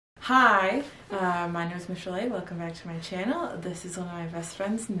Hi, my name is Michelle. Welcome back to my channel. This is one of my best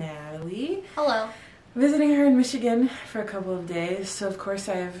friends, Natalie. Hello. I'm visiting her in Michigan for a couple of days, so of course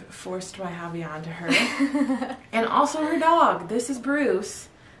I've forced my hobby onto her. And also her dog. This is Bruce.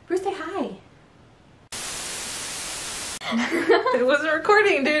 Bruce, say hi. It wasn't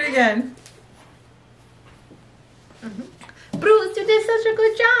recording. Do it again. Bruce, you did such a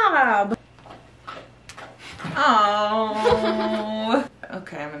good job. Oh.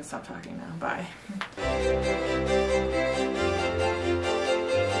 Okay, I'm gonna stop talking now. Bye.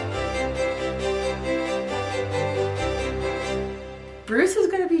 Bruce is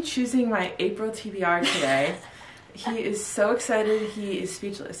gonna be choosing my April TBR today. He is so excited, he is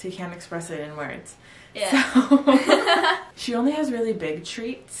speechless. He can't express it in words. Yeah. So, she only has really big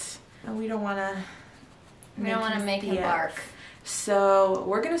treats, and we don't wanna make him bark. So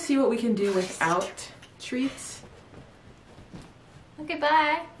we're gonna see what we can do without treats. Okay,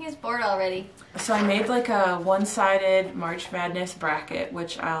 bye. He's bored already. So I made like a one-sided March Madness bracket,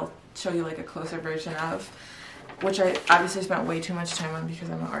 which I'll show you like a closer version of, which I obviously spent way too much time on because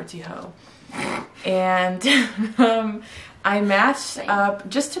I'm an artsy hoe. And I matched up,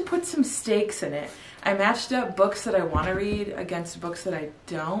 just to put some stakes in it, I matched up books that I want to read against books that I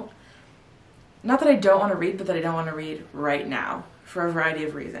don't. Not that I don't want to read, but that I don't want to read right now, for a variety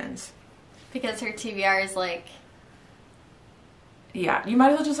of reasons. Because her TBR is like... Yeah, you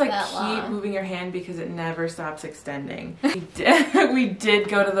might as well just like keep long. moving your hand because it never stops extending. We did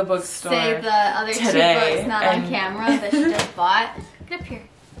go to the bookstore Save the other today, two books not on camera that she just bought. Get up here.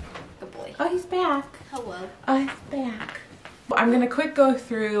 Good boy. Oh, he's back. Hello. Oh, he's back. Well, I'm gonna quick go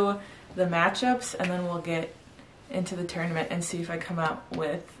through the matchups and then we'll get into the tournament and see if I come up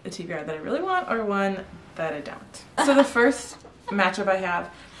with a TBR that I really want or one that I don't. So the first matchup I have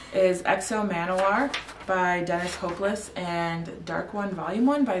is Exo Manowar by Dennis Hopeless and Dark One Volume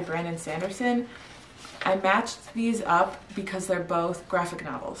 1 by Brandon Sanderson. I matched these up because they're both graphic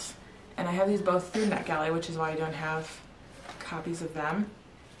novels. And I have these both through NetGalley, which is why I don't have copies of them.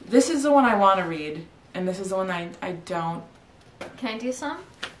 This is the one I want to read, and this is the one I don't. Can I do some?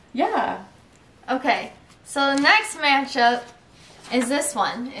 Yeah. Okay, so the next matchup is this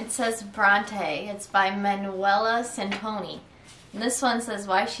one. It says Bronte. It's by Manuela Santoni. And this one says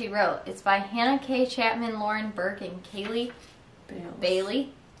Why She Wrote. It's by Hannah K. Chapman, Lauren Burke, and Kaylee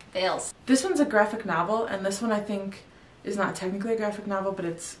Bailey Bales. This one's a graphic novel, and this one I think is not technically a graphic novel, but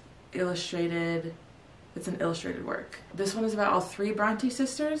it's illustrated. It's an illustrated work. This one is about all three Bronte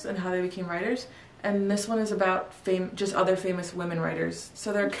sisters and how they became writers, and this one is about just other famous women writers.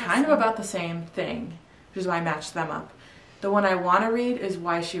 So they're kind of about the same thing, which is why I matched them up. The one I want to read is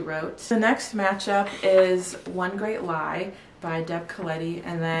Why She Wrote. The next matchup is One Great Lie by Deb Coletti,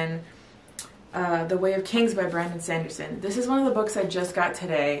 and then The Way of Kings by Brandon Sanderson. This is one of the books I just got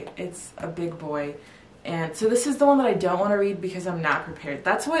today. It's a big boy. And so this is the one that I don't want to read because I'm not prepared.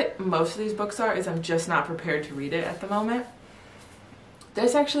 That's what most of these books are, is I'm just not prepared to read it at the moment.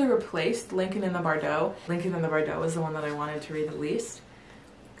 This actually replaced Lincoln in the Bardo. Lincoln in the Bardo was the one that I wanted to read the least.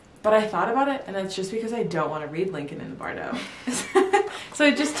 But I thought about it, and it's just because I don't want to read Lincoln in the Bardo. So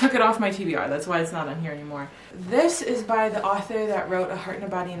I just took it off my TBR. That's why it's not on here anymore. This is by the author that wrote A Heart and a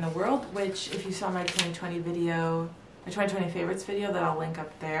Body in the World, which if you saw my 2020 video, my 2020 favorites video that I'll link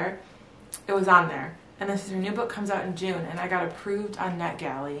up there, it was on there. And this is her new book, comes out in June, and I got approved on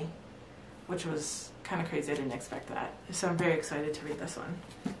NetGalley, which was kind of crazy. I didn't expect that. So I'm very excited to read this one.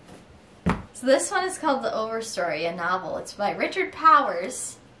 So this one is called The Overstory, a novel. It's by Richard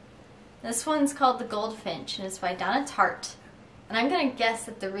Powers. This one's called The Goldfinch, and it's by Donna Tartt. And I'm going to guess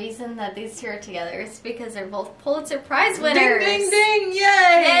that the reason that these two are together is because they're both Pulitzer Prize winners. Ding, ding, ding! Yay!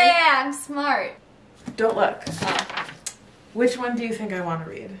 Yeah, I'm smart. Don't look. Oh. Which one do you think I want to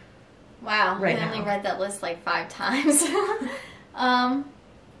read? Wow, Right I only now. read that list like 5 times.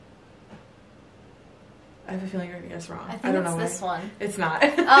 I have a feeling you're going to guess wrong. I think don't it's know this why. one. It's not.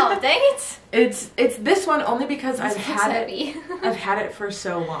 Oh, dang it! It's this one only because This I've looks had heavy. it. I've had it for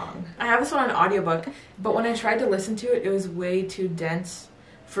so long. I have this one on audiobook, but when I tried to listen to it, it was way too dense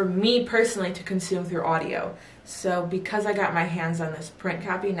for me personally to consume through audio. So because I got my hands on this print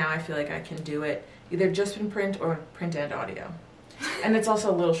copy, now I feel like I can do it either just in print or print and audio. And it's also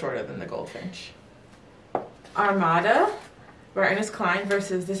a little shorter than The Goldfinch. Armada by Ernest Cline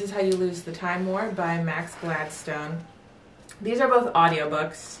versus This Is How You Lose the Time War by Max Gladstone. These are both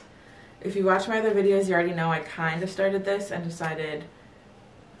audiobooks. If you watch my other videos, you already know I kind of started this and decided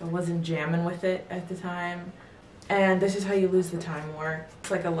I wasn't jamming with it at the time. And This Is How You Lose the Time War.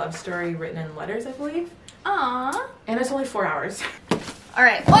 It's like a love story written in letters, I believe. Aww. And it's only 4 hours.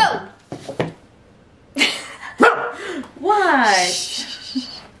 Alright, whoa! What?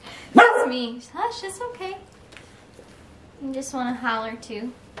 me. Hush, it's okay. You just want to holler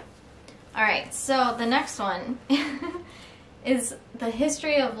too. Alright, so the next one is The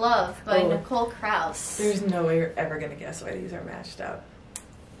History of Love by Nicole Krauss. There's no way you're ever going to guess why these are matched up.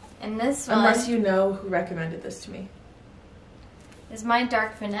 And this one... Unless you know who recommended this to me. Is My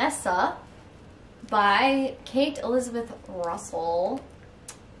Dark Vanessa by Kate Elizabeth Russell.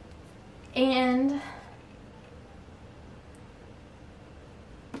 And...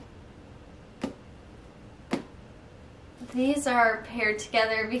 these are paired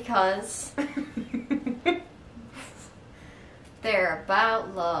together because they're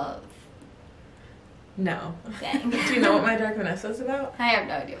about love. No. Dang. Do you know what My Dark Vanessa is about? I have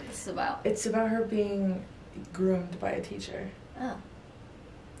no idea what this is about. It's about her being groomed by a teacher. Oh.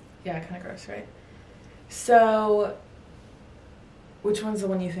 Yeah, kind of gross, right? So, which one's the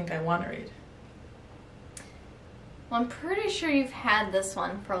one you think I want to read? Well, I'm pretty sure you've had this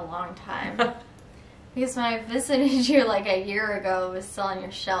one for a long time. Because when I visited you like a year ago, it was still on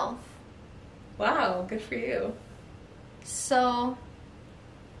your shelf. Wow, good for you. So,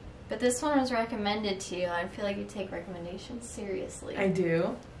 but this one was recommended to you. I feel like you take recommendations seriously. I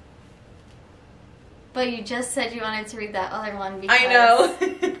do. But you just said you wanted to read that other one because I know. you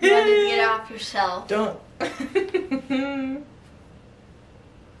wanted to get it off your shelf. Don't.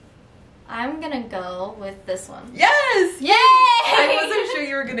 I'm gonna go with this one. Yes! Yay! I wasn't sure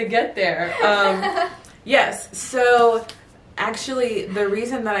you were gonna get there. Yes, so actually the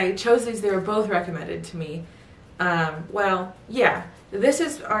reason that I chose these, they were both recommended to me. Well, yeah, this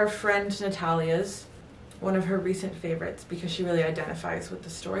is our friend Natalia's, one of her recent favorites, because she really identifies with the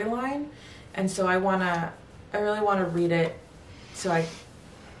storyline. And so I really want to read it so I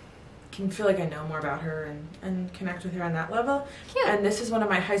can feel like I know more about her and connect with her on that level. Cute. And this is one of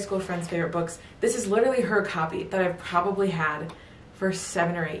my high school friend's favorite books. This is literally her copy that I've probably had for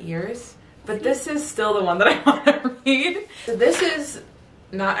 7 or 8 years. But this is still the one that I want to read. So this is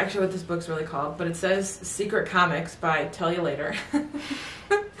not actually what this book's really called, but it says Secret Comics by Tell You Later.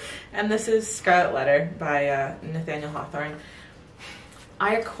 And this is Scarlet Letter by Nathaniel Hawthorne.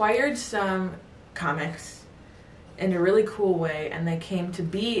 I acquired some comics in a really cool way, and they came to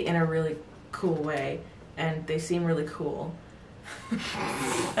be in a really cool way, and they seem really cool.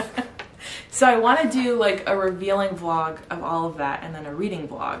 So I want to do like a revealing vlog of all of that, and then a reading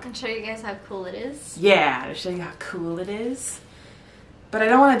vlog. And show you guys how cool it is. Yeah, to show you how cool it is. But I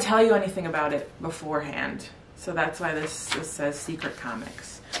don't want to tell you anything about it beforehand. So that's why this says Secret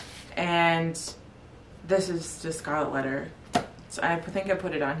Comics. And this is just Scarlet Letter. So I think I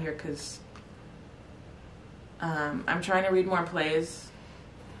put it on here because I'm trying to read more plays.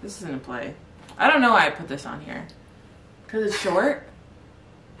 This isn't a play. I don't know why I put this on here. Because it's short?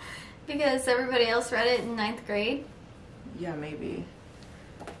 Because everybody else read it in 9th grade? Yeah, maybe.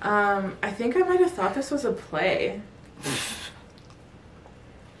 I think I might have thought this was a play.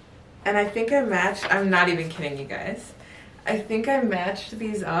 And I think I matched, I'm not even kidding you guys. I think I matched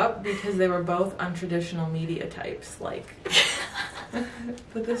these up because they were both untraditional media types, like.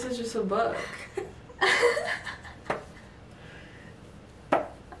 But this is just a book.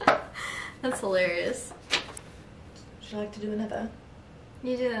 That's hilarious. Would you like to do another?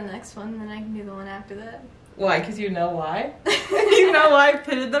 You do the next one, then I can do the one after that. Why? Because you know why? You know why I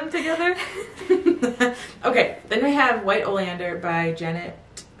pitted them together? Okay, then we have White Oleander by Janet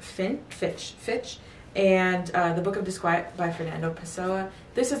Fitch, and The Book of Disquiet by Fernando Pessoa.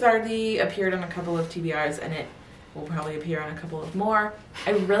 This has already appeared on a couple of TBRs, and it will probably appear on a couple of more.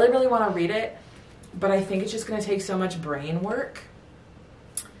 I really, really want to read it, but I think it's just going to take so much brain work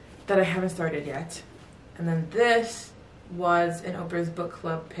that I haven't started yet. And then this was an Oprah's Book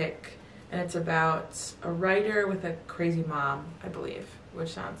Club pick, and it's about a writer with a crazy mom, I believe, which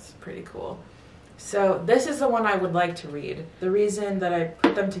sounds pretty cool. So this is the one I would like to read. The reason that I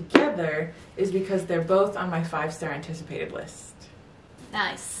put them together is because they're both on my 5-star anticipated list.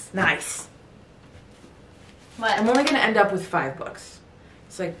 Nice. Nice. What? I'm only going to end up with 5 books.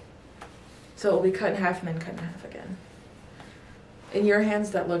 It's like, so it will be cut in half and then cut in half again. In your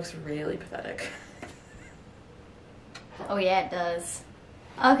hands, that looks really pathetic. Oh yeah, it does.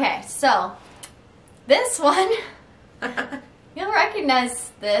 Okay, so this one, you'll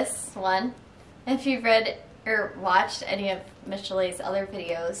recognize this one if you've read or watched any of Michelle's other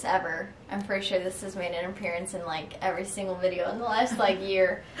videos ever. I'm pretty sure this has made an appearance in like every single video in the last like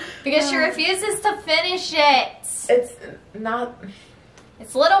year because she refuses to finish it. It's not...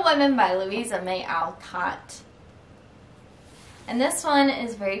 It's Little Women by Louisa May Alcott. And this one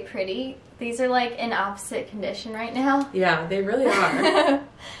is very pretty. These are like in opposite condition right now. Yeah, they really are.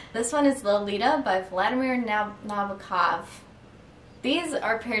 This one is Lolita by Vladimir Nabokov. These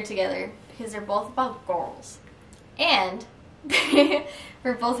are paired together because they're both about girls. And they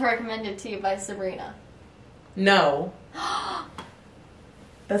were both recommended to you by Sabrina. No.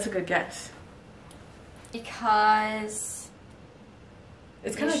 That's a good guess. Because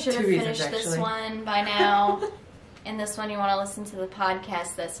it's kind you of should have two reasons, finished actually. this one by now. And this one you want to listen to the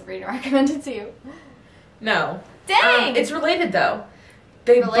podcast that Sabrina recommended to you. No. Dang! It's related, though.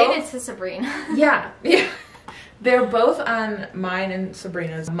 They Related both, to Sabrina. Yeah. They're both on mine and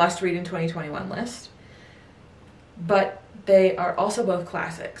Sabrina's must-read in 2021 list. But they are also both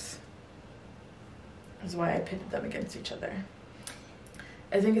classics. That's why I pitted them against each other.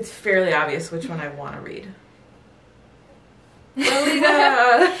 I think it's fairly obvious which one I want to read.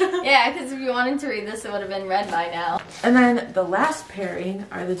 Lolita! Yeah, because if you wanted to read this, it would have been read by now. And then the last pairing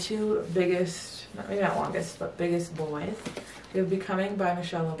are the two biggest, maybe not longest, but biggest boys. We have Becoming by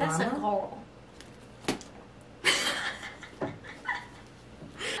Michelle Obama. That's a girl.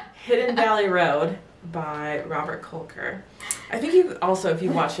 Hidden Valley Road by Robert Kolker. I think you also, if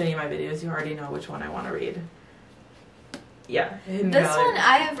you've watched any of my videos, you already know which one I want to read. Yeah, Hidden This Valley. one,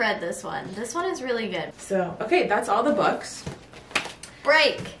 I have read this one. This one is really good. So, okay, that's all the books.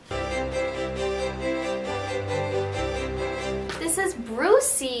 Break. This is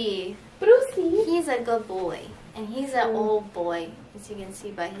Brucey. Brucey. He's a good boy. And he's an old boy, as you can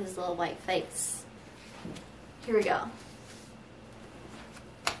see by his little white face. Here we go.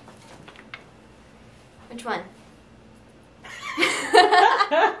 Which one?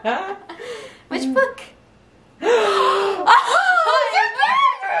 Which book? Oh,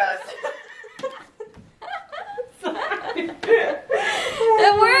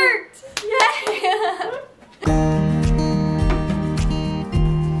 it worked! Yay!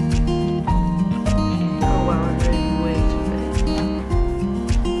 Oh wow, I'm reading way too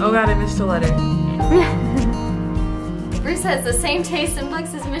fast. Oh god, I missed a letter. Bruce has the same taste in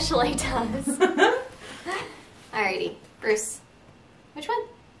books as Michelet does. Alrighty, Bruce. Which one?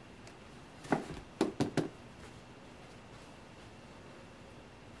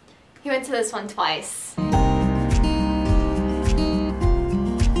 He went to this one twice.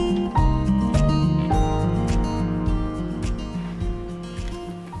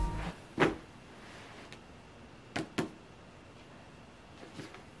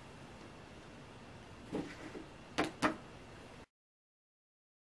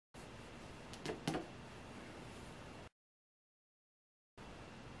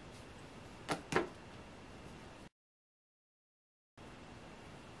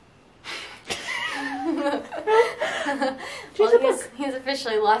 Well, he's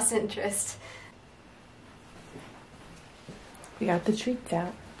officially lost interest. We got the treats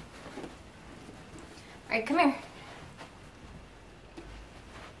out. Alright, come here.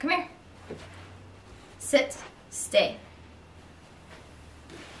 Come here. Sit. Stay.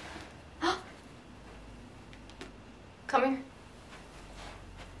 Come here.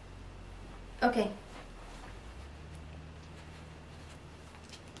 Okay.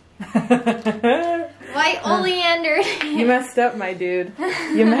 Why oleander? You messed up, my dude.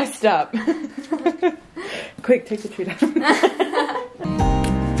 You messed up. Quick, take the treat out.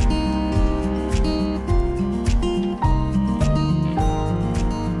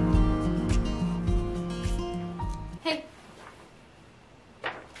 Hey.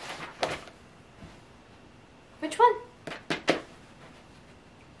 Which one?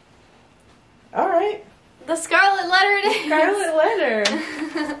 All right. The Scarlet Letter it is. Scarlet Letter.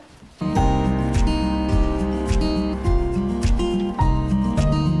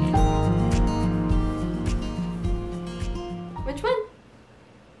 Which one?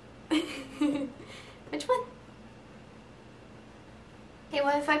 Which one? Hey,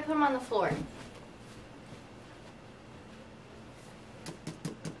 what if I put them on the floor?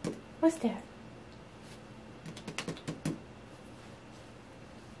 What's that?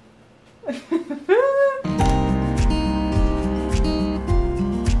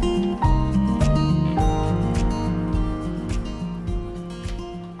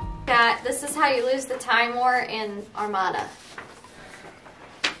 This is how you lose the Time War in Armada.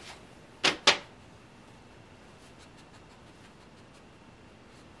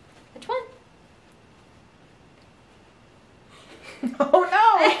 Which one? Oh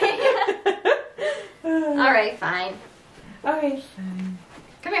no! Alright, fine. Alright, fine.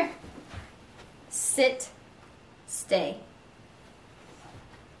 Come here. Sit. Stay.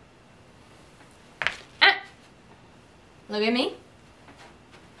 Ah! Look at me.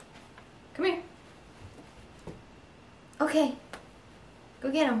 Come here. Okay.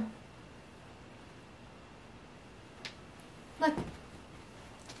 Go get him. Look.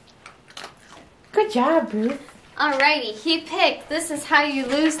 Good job, Bruce. Alrighty, he picked This Is How You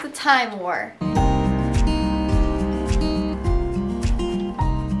Lose the Time War.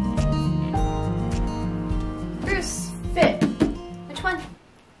 Bruce. Fit. Which one?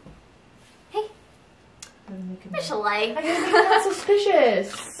 Hey. Special life. I didn't think that's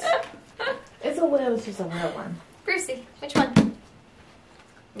suspicious. It's just a real one. Brucey, which one?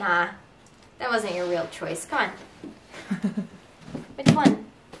 Nah, that wasn't your real choice. Come on. Which one?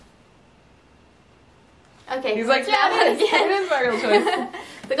 Okay. He's like, yeah, it is my real choice.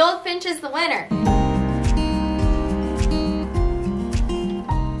 The goldfinch is the winner.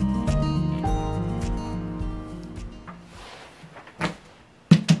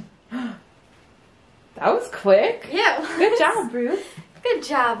 That was quick. Yeah. Good job, Bruce. Good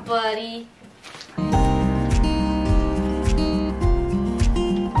job, buddy.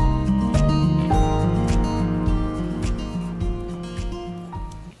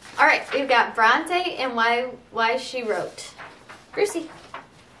 All right, we've got Bronte and Why She Wrote. Brucey.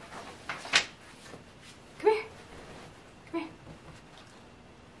 Come here. Come here.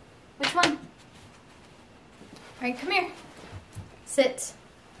 Which one? All right, come here. Sit.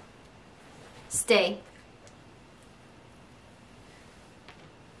 Stay.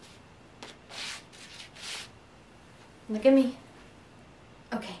 Look at me.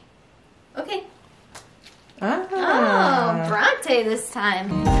 Okay. Okay. Ah. Oh, Bronte this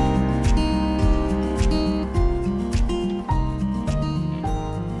time.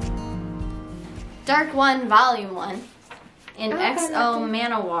 Dark One, Volume 1 in XO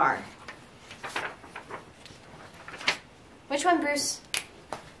Manowar. Which one, Bruce?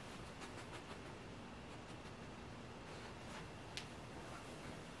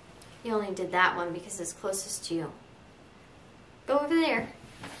 You only did that one because it's closest to you. Go over there.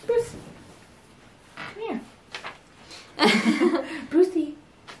 Bruce. Come here. Brucey.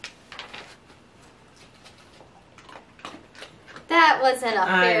 That wasn't a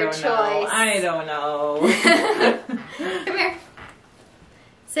fair choice. I don't know. Come here.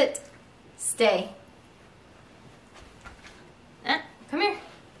 Sit. Stay. Come here.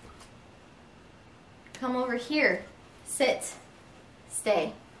 Come over here. Sit.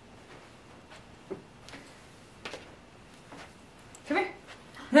 Stay. Come here.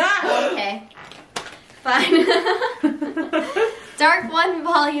 Okay. Fine. Dark One,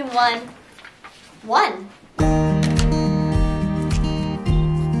 Volume 1. 1.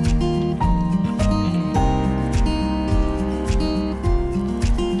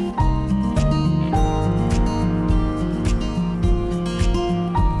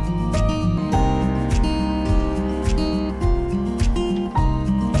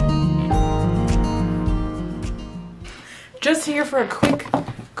 Just here for a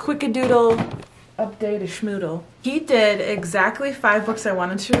quick-a-doodle update, a schmoodle. He did exactly 5 books I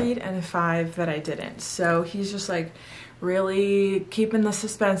wanted to read and 5 that I didn't. So he's just like really keeping the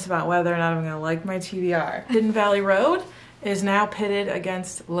suspense about whether or not I'm gonna like my TBR. Hidden Valley Road is now pitted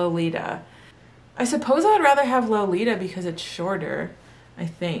against Lolita. I suppose I would rather have Lolita because it's shorter, I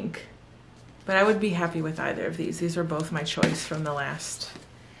think. But I would be happy with either of these. These were both my choice from the last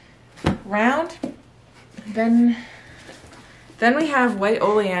round. Then we have White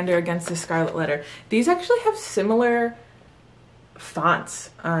Oleander against the Scarlet Letter. These actually have similar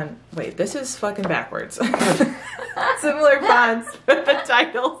fonts on, wait, this is fucking backwards. Similar fonts with the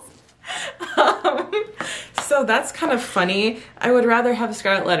titles. So that's kind of funny. I would rather have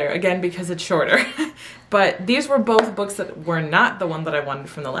Scarlet Letter, again, because it's shorter. But these were both books that were not the one that I wanted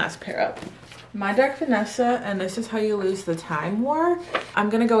from the last pair up. My Dark Vanessa and This Is How You Lose the Time War. I'm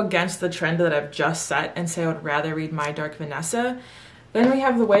gonna go against the trend that I've just set and say I would rather read My Dark Vanessa. Then we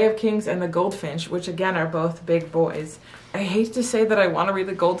have The Way of Kings and The Goldfinch, which again are both big boys. I hate to say that I want to read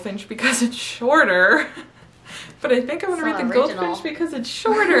The Goldfinch because it's shorter, but I think I'm gonna read The Goldfinch because it's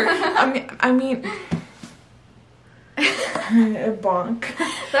shorter. I mean, bonk.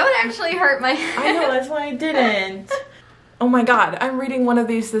 That would actually hurt my I know, that's why I didn't. Oh my god, I'm reading one of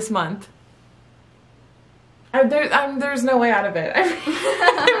these this month. There's no way out of it.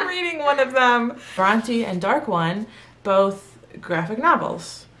 I'm reading one of them. Bronte and Dark One, both graphic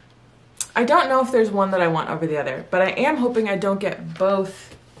novels. I don't know if there's one that I want over the other, but I am hoping I don't get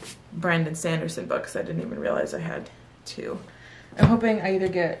both Brandon Sanderson books. I didn't even realize I had 2. I'm hoping I either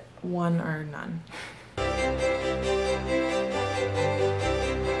get one or none.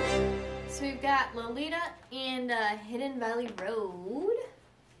 So we've got Lolita and Hidden Valley Road.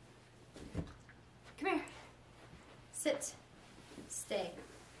 Come here. Sit. Stay.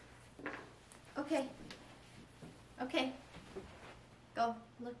 Okay. Okay. Go.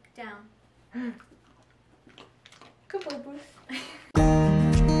 Look down. Good boy, Bruce.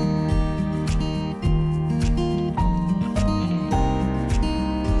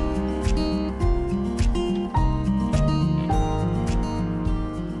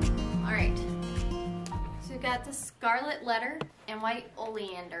 Scarlet Letter and White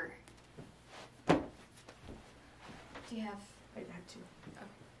Oleander. Do you have? I have two. Oh.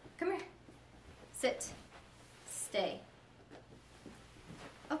 Come here. Sit. Stay.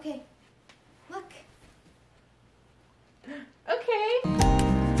 Okay. Look. Okay.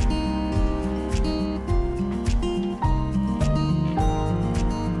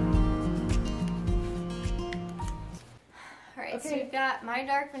 Alright, so we've got My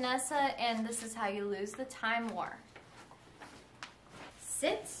Dark Vanessa and This Is How You Lose the Time War.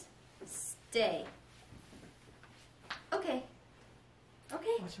 Sit. Stay. Okay.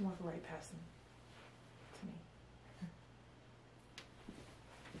 Okay. Watch him walk right past him. To me.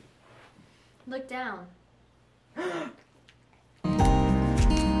 Look down.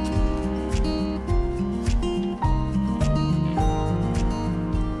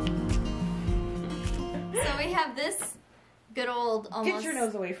 So we have this good old, almost Get your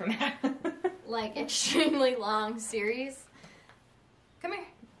nose away from that. like extremely long series. Come here.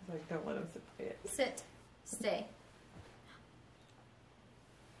 Like, don't let him sit by it. Sit. Stay.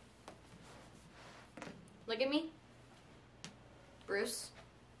 Look at me. Bruce.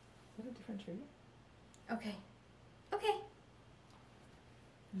 Is that a different tree? Okay. Okay.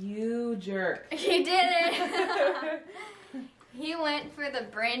 You jerk. He did it. He went for the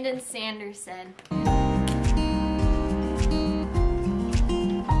Brandon Sanderson.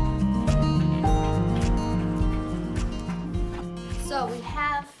 So we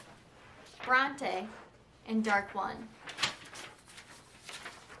have Bronte and Dark One.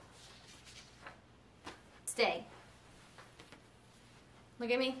 Stay. Look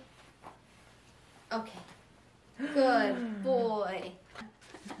at me. Okay. Good boy.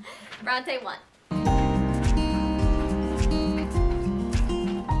 Bronte won.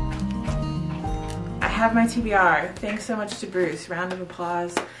 I have my TBR. Thanks so much to Bruce. Round of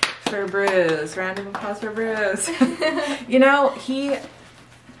applause for Bruce. Round of applause for Bruce. You know, he,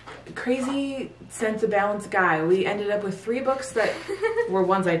 crazy sense of balance guy. We ended up with 3 books that were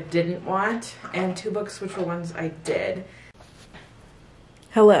ones I didn't want and 2 books which were ones I did.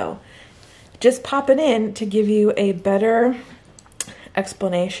 Hello. Just popping in to give you a better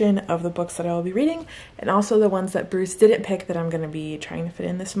explanation of the books that I will be reading and also the ones that Bruce didn't pick that I'm going to be trying to fit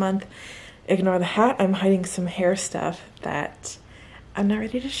in this month. Ignore the hat. I'm hiding some hair stuff that I'm not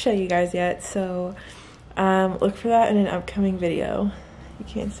ready to show you guys yet, so look for that in an upcoming video. You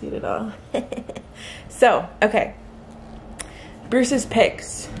can't see it at all. So, okay. Bruce's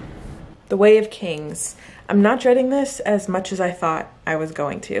picks. The Way of Kings. I'm not dreading this as much as I thought I was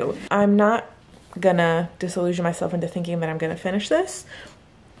going to. I'm not gonna disillusion myself into thinking that I'm gonna finish this,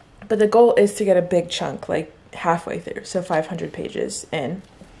 but the goal is to get a big chunk, like halfway through, so 500 pages in.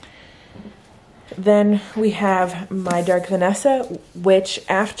 Then we have My Dark Vanessa, which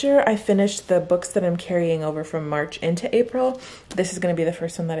after I finish the books that I'm carrying over from March into April, this is going to be the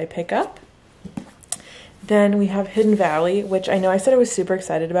first one that I pick up. Then we have Hidden Valley, which I know I said I was super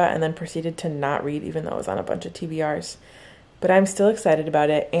excited about and then proceeded to not read even though it was on a bunch of TBRs. But I'm still excited about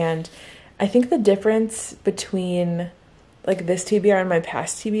it, and I think the difference between like this TBR and my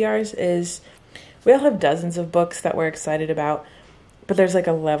past TBRs is we all have dozens of books that we're excited about, but there's like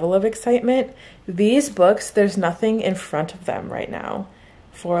a level of excitement. These books, there's nothing in front of them right now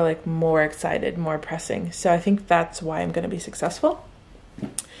for like more excited, more pressing. So I think that's why I'm going to be successful.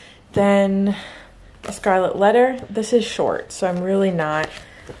 Then A Scarlet Letter. This is short, so I'm really not,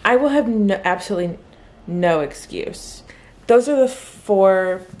 I will have absolutely no excuse. Those are the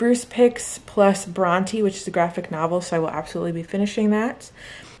 4 Bruce picks plus Bronte, which is a graphic novel, so I will absolutely be finishing that.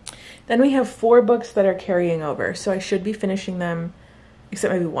 Then we have 4 books that are carrying over, so I should be finishing them,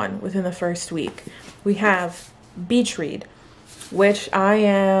 except maybe 1, within the first week. We have Beach Read, which I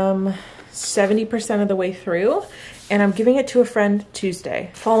am 70% of the way through, and I'm giving it to a friend Tuesday.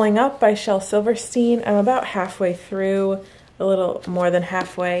 Falling Up by Shel Silverstein, I'm about halfway through, a little more than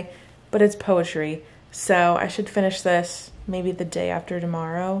halfway, but it's poetry, so I should finish this maybe the day after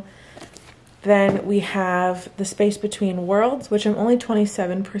tomorrow. Then we have The Space Between Worlds, which I'm only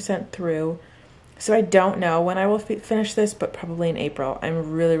 27% through. So I don't know when I will finish this, but probably in April.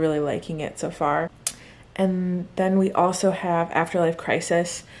 I'm really, really liking it so far. And then we also have Afterlife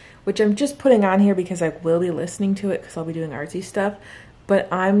Crisis, which I'm just putting on here because I will be listening to it because I'll be doing artsy stuff.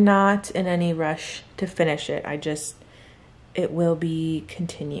 But I'm not in any rush to finish it. It will be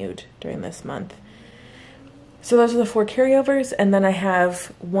continued during this month. So those are the 4 carryovers, and then I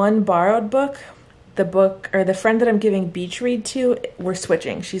have 1 borrowed book. The friend that I'm giving Beach Read to, we're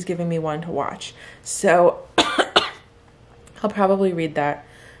switching. She's giving me one to watch. So I'll probably read that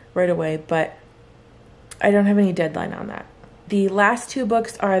right away, but I don't have any deadline on that. The last 2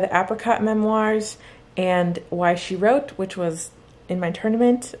 books are the Apricot Memoirs and Why She Wrote, which was in my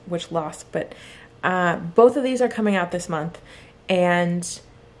tournament, which lost. But both of these are coming out this month, and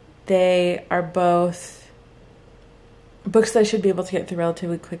they are both books that I should be able to get through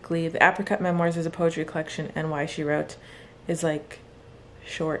relatively quickly. The Apricot Memoirs is a poetry collection, and Why She Wrote is like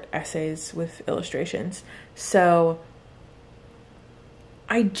short essays with illustrations. So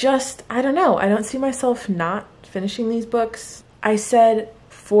I don't know. I don't see myself not finishing these books. I said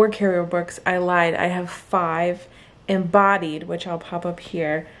 4 carryover books. I lied. I have 5. Embodied, which I'll pop up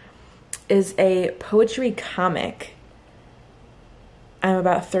here, is a poetry comic. I'm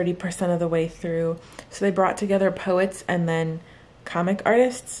about 30% of the way through. So they brought together poets and then comic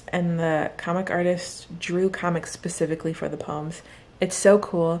artists, and the comic artists drew comics specifically for the poems. It's so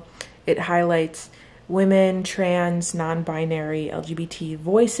cool. It highlights women, trans, non-binary, LGBT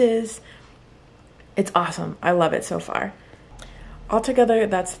voices. It's awesome. I love it so far. Altogether,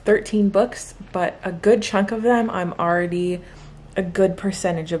 that's 13 books, but a good chunk of them I'm already a good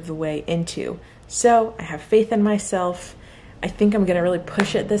percentage of the way into. So I have faith in myself. I think I'm gonna really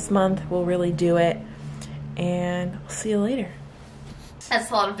push it this month. We'll really do it. And I'll see you later.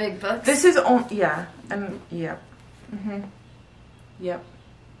 That's a lot of big books. This is only, yeah. Yep. Yep.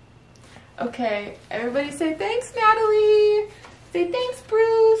 Okay, everybody say thanks, Natalie. Say thanks,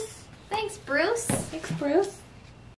 Bruce. Thanks, Bruce. Thanks, Bruce.